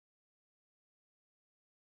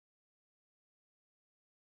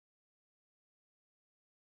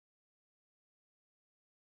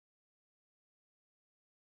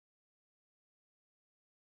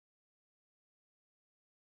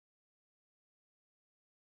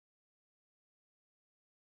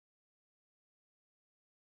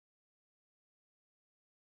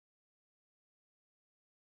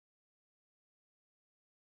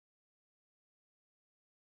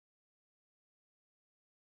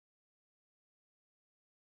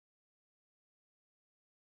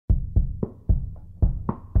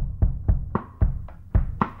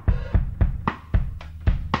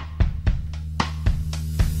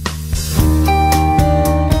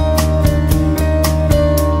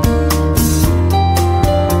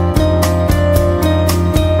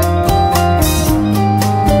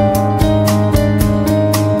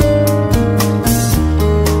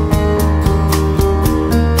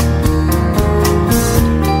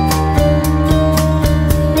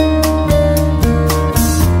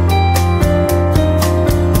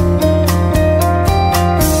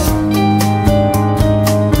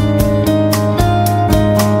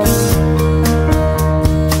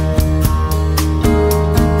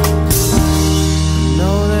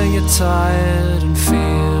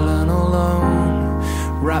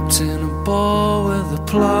Trapped in a bowl with a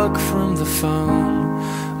plug from the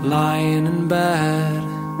phone, lying in bed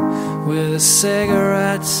with a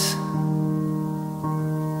cigarette.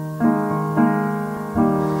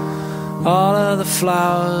 All of the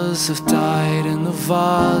flowers have died in the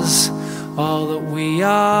vase. All that we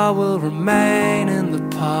are will remain in the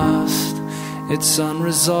past. It's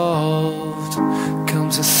unresolved, come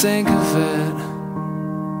to think of it.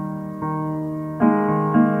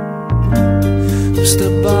 I'm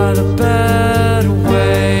stood by the bed,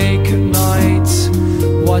 awake at night,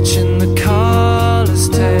 watching the colours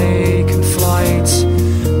taking flight.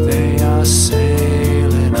 They are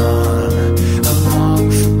sailing on a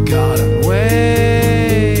long forgotten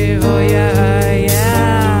wave. Oh yeah,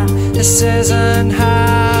 yeah. This isn't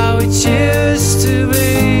how it used to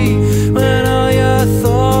be, when all your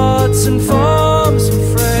thoughts and